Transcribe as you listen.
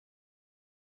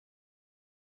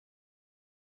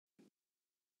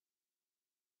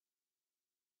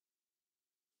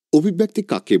অভিব্যক্তি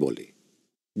কাকে বলে?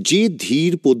 যে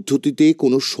ধীর পদ্ধতিতে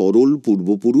কোনো সরল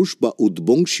পূর্বপুরুষ বা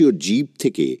উদ্বংশীয় জীব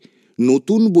থেকে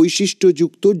নতুন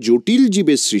বৈশিষ্ট্যযুক্ত জটিল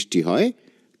জীবের সৃষ্টি হয়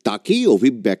তাকেই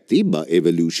অভিব্যক্তি বা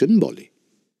এভলিউশন বলে।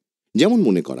 যেমন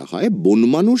মনে করা হয়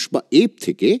বনমানুষ বা এপ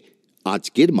থেকে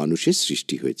আজকের মানুষের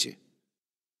সৃষ্টি হয়েছে।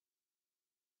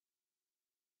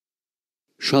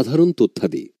 সাধারণ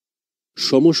তথ্যাদি: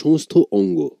 সমসমস্ত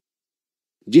অঙ্গ।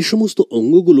 যে সমস্ত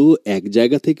অঙ্গগুলো এক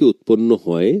জায়গা থেকে উৎপন্ন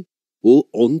হয় ও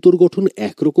অন্তর্গঠন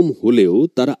একরকম হলেও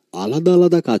তারা আলাদা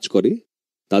আলাদা কাজ করে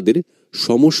তাদের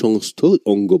সমসংস্থ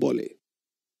অঙ্গ বলে।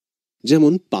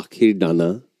 যেমন পাখির ডানা,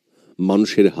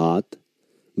 মানুষের হাত,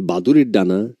 বাদুড়ের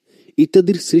ডানা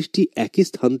ইত্যাদির সৃষ্টি একই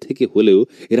স্থান থেকে হলেও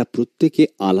এরা প্রত্যেকে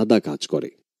আলাদা কাজ করে।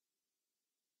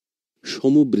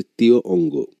 সমবৃত্তীয়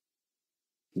অঙ্গ: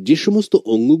 যে সমস্ত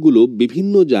অঙ্গগুলো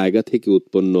বিভিন্ন জায়গা থেকে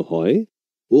উৎপন্ন হয়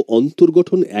ও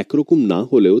অন্তর্গঠন একরকম না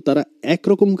হলেও তারা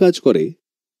একরকম কাজ করে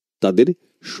তাদের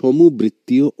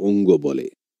সমবৃত্তীয় অঙ্গ বলে।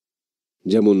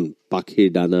 যেমন পাখির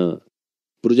ডানা,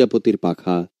 প্রজাপতির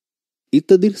পাখা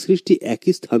ইত্যাদির সৃষ্টি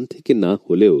একই স্থান থেকে না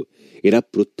হলেও এরা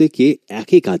প্রত্যেকে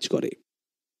একই কাজ করে।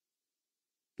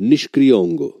 নিষ্ক্রিয়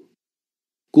অঙ্গ: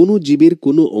 কোনো জীবের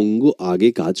কোনো অঙ্গ আগে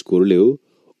কাজ করলেও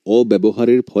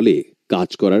অব্যবহারের ফলে কাজ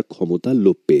করার ক্ষমতা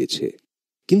লোপ পেয়েছে,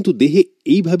 কিন্তু দেহে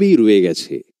এইভাবেই রয়ে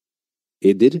গেছে,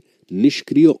 এদের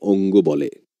নিষ্ক্রিয় অঙ্গ বলে।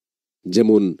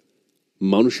 যেমন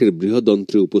মানুষের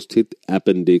বৃহদন্ত্রে উপস্থিত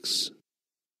অ্যাপেন্ডিক্স।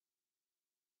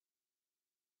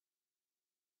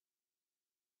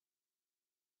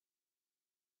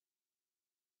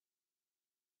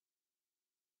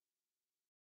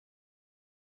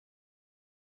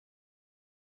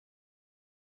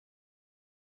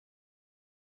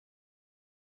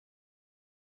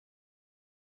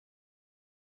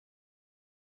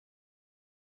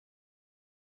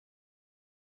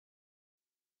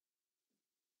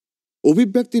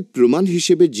 অভিব্যক্তির প্রমাণ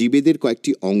হিসেবে জীবেদের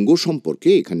কয়েকটি অঙ্গ সম্পর্কে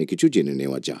এখানে কিছু জেনে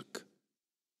নেওয়া যাক।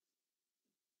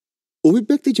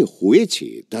 অভিব্যক্তি যে হয়েছে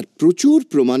তার প্রচুর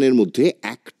প্রমাণের মধ্যে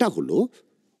একটা হল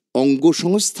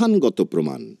অঙ্গসংস্থানগত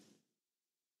প্রমাণ।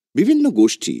 বিভিন্ন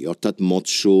গোষ্ঠী অর্থাৎ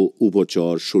মৎস্য,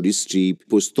 উভচর, সরীসৃপ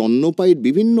ও স্তন্যপায়ীর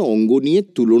বিভিন্ন অঙ্গ নিয়ে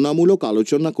তুলনামূলক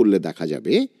আলোচনা করলে দেখা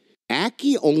যাবে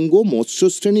একই অঙ্গ মৎস্য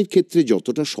শ্রেণীর ক্ষেত্রে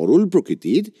যতটা সরল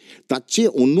প্রকৃতির তার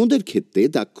চেয়ে অন্যদের ক্ষেত্রে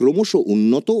তা ক্রমশ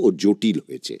উন্নত ও জটিল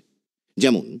হয়েছে।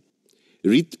 যেমন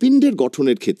হৃৎপিণ্ডের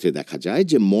গঠনের ক্ষেত্রে দেখা যায়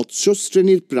যে মৎস্য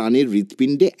শ্রেণীর প্রাণীর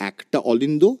হৃৎপিণ্ডে একটা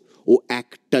অলিন্দ ও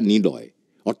একটা নিলয়,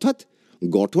 অর্থাৎ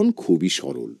গঠন খুবই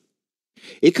সরল।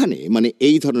 এখানে মানে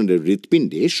এই ধরনের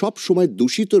হৃৎপিণ্ডে সব সময়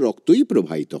দূষিত রক্তই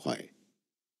প্রবাহিত হয়।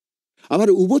 আবার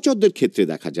উভচরদের ক্ষেত্রে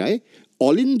দেখা যায়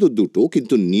অলিন্দ দুটো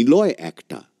কিন্তু নিলয়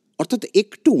একটা, অর্থাৎ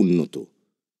একটু উন্নত,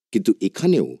 কিন্তু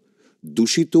এখানেও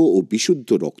দূষিত ও বিশুদ্ধ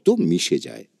রক্ত মিশে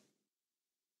যায়।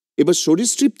 এবার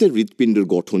সরীসৃপদের হৃৎপিণ্ডের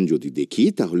গঠন যদি দেখি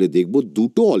তাহলে দেখব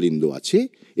দুটো অলিন্দ আছে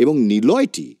এবং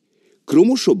নিলয়টি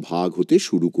ক্রমশ ভাগ হতে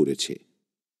শুরু করেছে।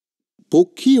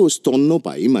 পক্ষী ও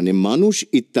স্তন্যপায়ী মানে মানুষ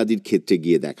ইত্যাদির ক্ষেত্রে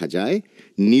গিয়ে দেখা যায়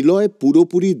নিলয়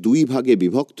পুরোপুরি দুই ভাগে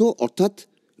বিভক্ত, অর্থাৎ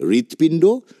হৃৎপিণ্ড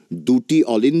দুটি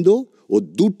অলিন্দ ও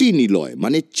দুটি নিলয়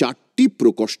মানে চারটি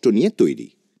প্রকোষ্ঠ নিয়ে তৈরি।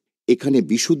 এখানে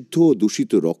বিশুদ্ধ ও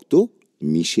দূষিত রক্ত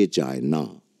মিশে যায় না।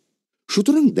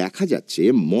 সুতরাং দেখা যাচ্ছে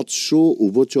মৎস্য,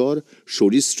 উভচর,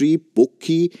 সরীসৃপ,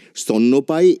 পক্ষী,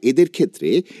 স্তন্যপায়ী এদের ক্ষেত্রে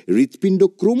হৃৎপিণ্ড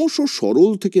ক্রমশ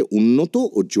সরল থেকে উন্নত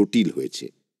ও জটিল হয়েছে।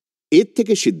 এর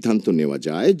থেকে সিদ্ধান্ত নেওয়া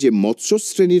যায় যে মৎস্য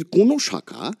শ্রেণীর কোনো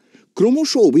শাখা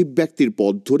ক্রমশ অভিব্যক্তির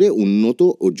পথ ধরে উন্নত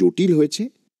ও জটিল হয়েছে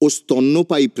ও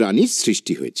স্তন্যপায়ী প্রাণীর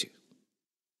সৃষ্টি হয়েছে।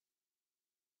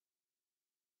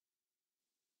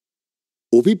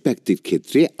 অভিব্যক্তির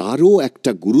ক্ষেত্রে আরও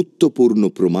একটা গুরুত্বপূর্ণ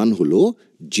প্রমাণ হল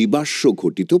জীবাশ্ম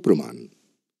ঘটিত প্রমাণ।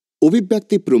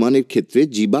 অভিব্যক্তি প্রমাণের ক্ষেত্রে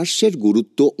জীবাশ্মের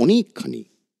গুরুত্ব অনেকখানি।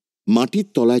 মাটির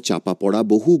তলায় চাপা পড়া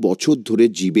বহু বছর ধরে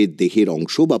জীবের দেহের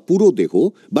অংশ বা পুরো দেহ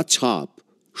বা ছাপ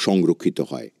সংরক্ষিত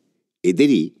হয়,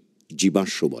 এদেরই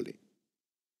জীবাশ্ম বলে।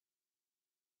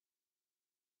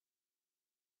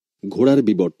 ঘোড়ার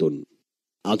বিবর্তন।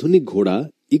 আধুনিক ঘোড়া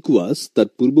ইকুয়াস তার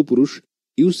পূর্বপুরুষ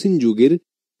ইউসিন যুগের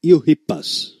ইওহিপ্পাস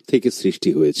থেকে সৃষ্টি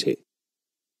হয়েছে।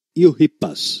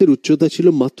 ইওহিপ্পাসের উচ্চতা ছিল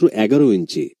মাত্র 11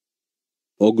 ইঞ্চি।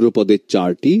 অগ্রপদে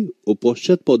 4টি ও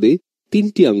পশ্চাৎপদে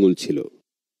 3টি আঙুল ছিল।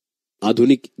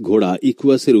 আধুনিক ঘোড়া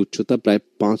ইকুয়াসের উচ্চতা প্রায়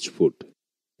 5 ফুট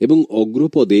এবং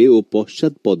অগ্রপদে ও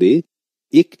পশ্চাৎপদে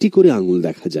 1টি করে আঙুল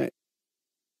দেখা যায়।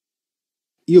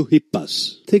 ইওহিপ্পাস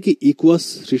থেকে ইকুয়াস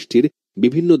সৃষ্টির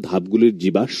বিভিন্ন ধাপগুলির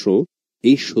জীবাশ্ম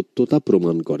এই সত্যতা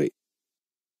প্রমাণ করে।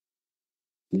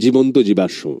 জীবন্ত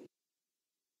জীবাশ্ম।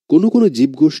 কোনো কোনো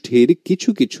জীবগোষ্ঠীর কিছু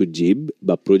কিছু জীব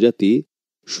বা প্রজাতি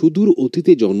সুদূর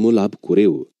অতীতে জন্ম লাভ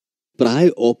করেও প্রায়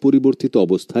অপরিবর্তিত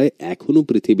অবস্থায় এখনো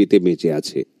পৃথিবীতে বেঁচে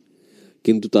আছে,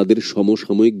 কিন্তু তাদের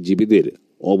সমসাময়িক জীবীদের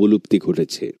অবলুপ্তি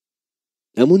ঘটেছে।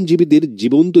 এমন জীবীদের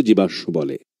জীবন্ত জীবাশ্ম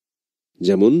বলে,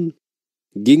 যেমন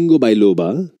গিঙ্গো বাইলোবা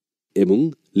এবং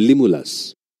লিমুলাস।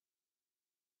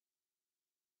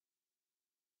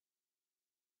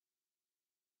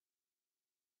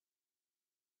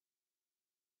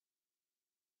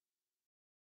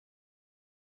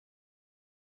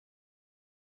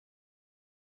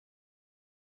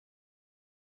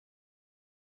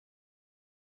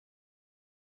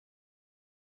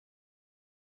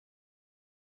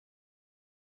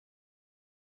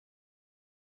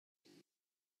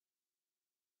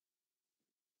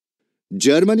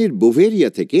 জার্মানির বোভেরিয়া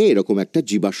থেকে এরকম একটা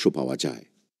জীবাশ্ম পাওয়া যায়,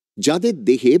 যাদের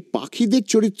দেহে পাখিদের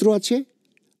চরিত্র আছে,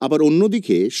 আবার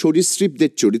অন্যদিকে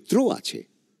সরীসৃপদের চরিত্রও আছে।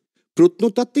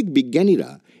 প্রত্নতাত্ত্বিক বিজ্ঞানীরা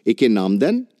একে নাম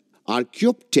দেন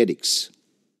আর্কিওপটেরিক্স।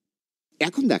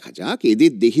 এখন দেখা যাক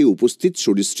এদের দেহে উপস্থিত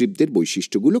সরীসৃপদের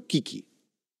বৈশিষ্ট্যগুলো কি কি।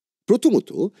 প্রথমত,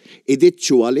 এদের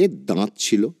চোয়ালে দাঁত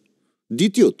ছিল।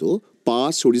 দ্বিতীয়ত, পা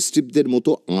সরীসৃপদের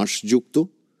মতো আঁশযুক্ত।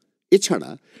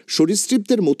 এছাড়া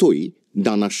সরীসৃপদের মতোই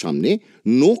ডানার সামনে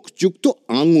নখযুক্ত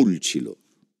আঙুল ছিল।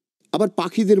 আবার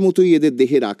পাখিদের মতোই এদের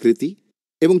দেহের আকৃতি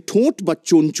এবং ঠোঁট বা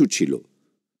চঞ্চু ছিল।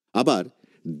 আবার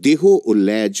দেহ ও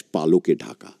লেজ পালকে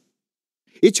ঢাকা।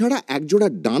 এছাড়া একজোড়া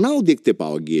ডানাও দেখতে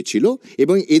পাওয়া গিয়েছিল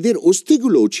এবং এদের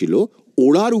অস্থিগুলোও ছিল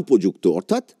ওড়ার উপযুক্ত,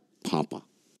 অর্থাৎ ফাঁপা।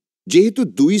 যেহেতু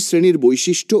দুই শ্রেণীর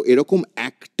বৈশিষ্ট্য এরকম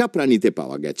একটা প্রাণীতে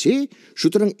পাওয়া গেছে,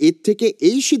 সুতরাং এর থেকে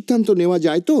এই সিদ্ধান্ত নেওয়া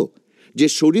যায় তো যে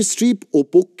সরীসৃপ ও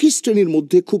পক্ষী শ্রেণীর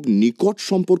মধ্যে খুব নিকট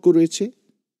সম্পর্ক রয়েছে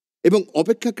এবং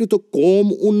অপেক্ষাকৃত কম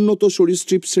উন্নত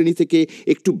সরীসৃপ শ্রেণী থেকে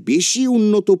একটু বেশি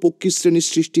উন্নত পক্ষী শ্রেণীর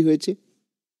সৃষ্টি হয়েছে।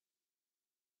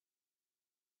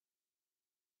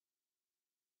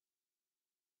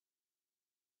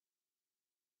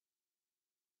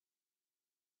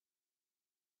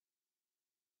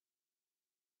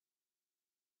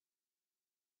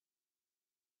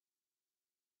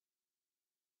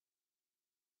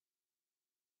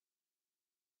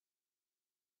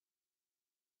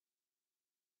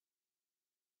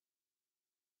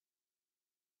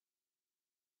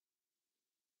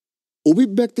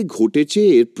 অভিব্যক্তি ঘটেছে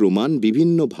এর প্রমাণ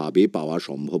বিভিন্নভাবে পাওয়া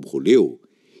সম্ভব হলেও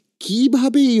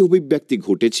কিভাবে এই অভিব্যক্তি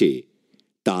ঘটেছে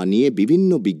তা নিয়ে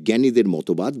বিভিন্ন বিজ্ঞানীদের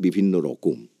মতবাদ বিভিন্ন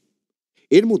রকম।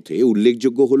 এর মধ্যে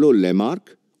উল্লেখযোগ্য হল ল্যামার্ক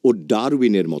ও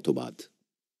ডারউইনের মতবাদ।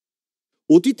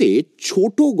 অতীতে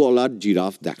ছোট গলার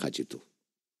জিরাফ দেখা যেত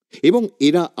এবং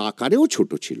এরা আকারেও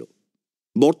ছোট ছিল।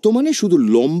 বর্তমানে শুধু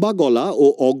লম্বা গলা ও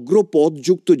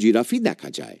অগ্রপদযুক্ত জিরাফই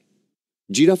দেখা যায়।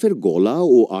 জিরাফের গলা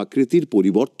ও আকৃতির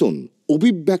পরিবর্তন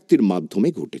অভিব্যক্তির মাধ্যমে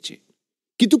ঘটেছে,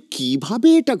 কিন্তু কিভাবে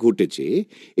এটা ঘটেছে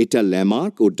এটা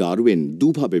ল্যামার্ক ও ডারউইন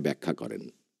দুভাবে ব্যাখ্যা করেন।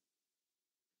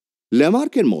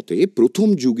 ল্যামার্কের মতে প্রথম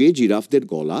যুগে জিরাফদের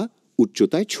গলা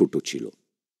উচ্চতায় ছোট ছিল।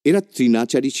 এরা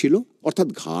তৃণাচারী ছিল, অর্থাৎ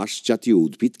ঘাস জাতীয়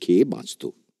উদ্ভিদ খেয়ে বাঁচত।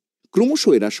 ক্রমশ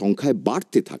এরা সংখ্যায়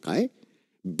বাড়তে থাকায়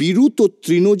বিরুত ও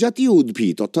তৃণজাতীয়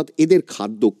উদ্ভিদ, অর্থাৎ এদের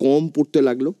খাদ্য কম পড়তে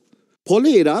লাগল। ফলে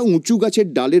এরা উঁচু গাছের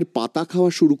ডালের পাতা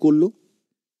খাওয়া শুরু করল।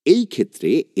 এই ক্ষেত্রে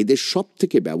এদের সব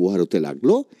থেকে ব্যবহার হতে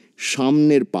লাগলো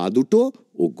সামনের পা দুটো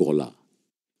ও গলা।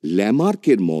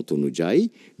 ল্যামার্কের মত অনুযায়ী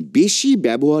বেশি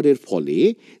ব্যবহারের ফলে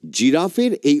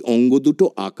জিরাফের এই অঙ্গ দুটো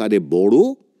আকারে বড়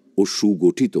ও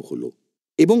সুগঠিত হলো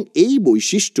এবং এই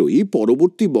বৈশিষ্ট্যই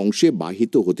পরবর্তী বংশে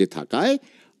বাহিত হতে থাকায়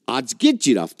আজকের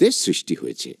জিরাফদের সৃষ্টি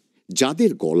হয়েছে,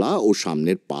 যাদের গলা ও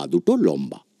সামনের পা দুটো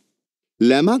লম্বা।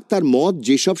 ল্যামার্ক তার মত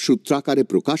যেসব সূত্রাকারে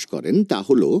প্রকাশ করেন তা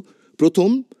হল: প্রথম,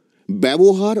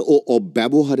 ব্যবহার ও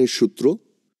অব্যবহারের সূত্র,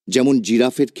 যেমন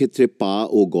জিরাফের ক্ষেত্রে পা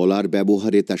ও গলার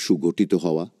ব্যবহারে তা সুগঠিত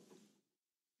হওয়া।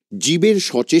 জীবের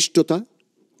সচেষ্টতা,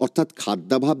 অর্থাৎ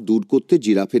খাদ্যাভাব দূর করতে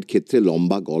জিরাফের ক্ষেত্রে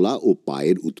লম্বা গলা ও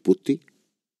পায়ের উৎপত্তি।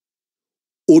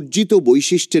 অর্জিত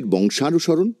বৈশিষ্ট্যের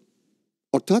বংশানুসরণ,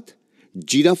 অর্থাৎ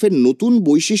জিরাফের নতুন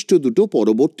বৈশিষ্ট্য দুটো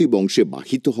পরবর্তী বংশে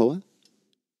বাহিত হওয়া।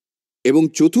 এবং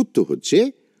চতুর্থ হচ্ছে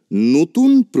নতুন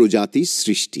প্রজাতির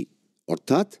সৃষ্টি,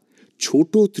 অর্থাৎ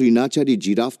ছোট তৃণাচারী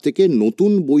জিরাফ থেকে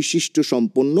নতুন বৈশিষ্ট্য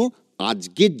সম্পন্ন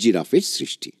আজকের জিরাফের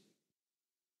সৃষ্টি।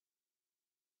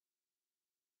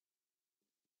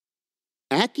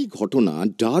 একই ঘটনা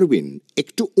ডারউইন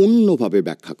একটু অন্যভাবে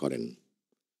ব্যাখ্যা করেন।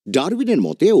 ডারউইনের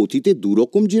মতে অতীতে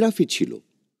দুরকম জিরাফই ছিল: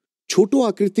 ছোট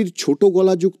আকৃতির ছোট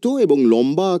গলাযুক্ত এবং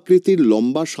লম্বা আকৃতির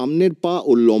লম্বা সামনের পা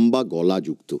ও লম্বা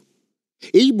গলাযুক্ত।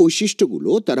 এই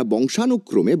বৈশিষ্ট্যগুলো তারা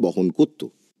বংশানুক্রমে বহন করত,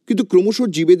 কিন্তু ক্রমশ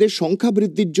জীবেদের সংখ্যা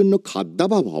বৃদ্ধির জন্য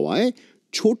খাদ্যাভাব হওয়ায়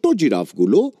ছোট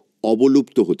জিরাফগুলো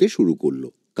অবলুপ্ত হতে শুরু করল,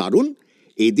 কারণ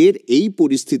এদের এই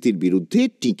পরিস্থিতির বিরুদ্ধে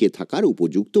টিকে থাকার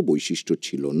উপযুক্ত বৈশিষ্ট্য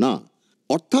ছিল না।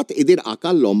 অর্থাৎ এদের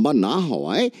আকার লম্বা না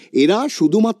হওয়ায় এরা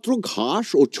শুধুমাত্র ঘাস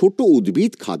ও ছোট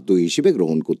উদ্ভিদ খাদ্য হিসেবে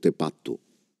গ্রহণ করতে পারত।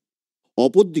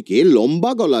 অপরদিকে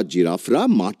লম্বা গলার জিরাফরা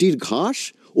মাটির ঘাস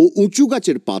ও উঁচু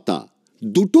গাছের পাতা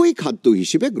দুটোই খাদ্য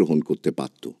হিসেবে গ্রহণ করতে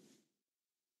পারত।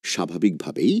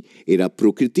 স্বাভাবিকভাবেই এরা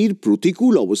প্রকৃতির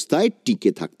প্রতিকূল অবস্থায়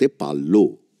টিকে থাকতে পারল।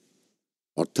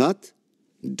 অর্থাৎ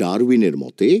ডারউইনের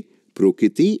মতে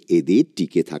প্রকৃতি এদের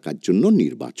টিকে থাকার জন্য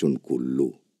নির্বাচন করল।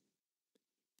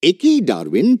 একেই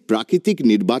ডারউইন প্রাকৃতিক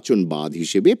নির্বাচনবাদ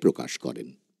হিসেবে প্রকাশ করেন।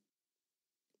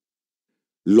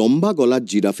 লম্বা গলার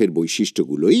জিরাফের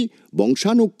বৈশিষ্ট্যগুলোই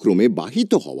বংশানুক্রমে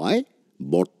বাহিত হওয়ায়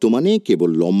বর্তমানে কেবল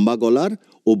লম্বা গলার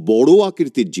ও বড়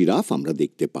আকৃতির জিরাফ আমরা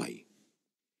দেখতে পাই।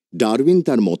 ডারউইন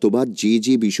তার মতবাদ যে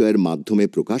যে বিষয়ের মাধ্যমে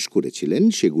প্রকাশ করেছিলেন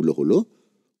সেগুলো হল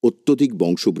অত্যধিক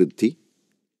বংশবৃদ্ধি,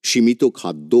 সীমিত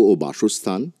খাদ্য ও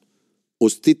বাসস্থান,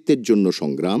 অস্তিত্বের জন্য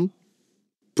সংগ্রাম,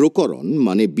 প্রকরণ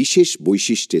মানে বিশেষ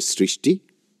বৈশিষ্ট্যের সৃষ্টি,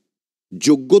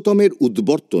 যোগ্যতমের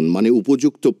উদ্বর্তন মানে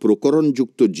উপযুক্ত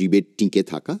প্রকরণযুক্ত জীবের টিকে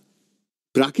থাকা,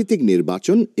 প্রাকৃতিক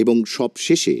নির্বাচন এবং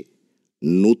সবশেষে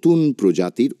নতুন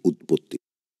প্রজাতির উৎপত্তি।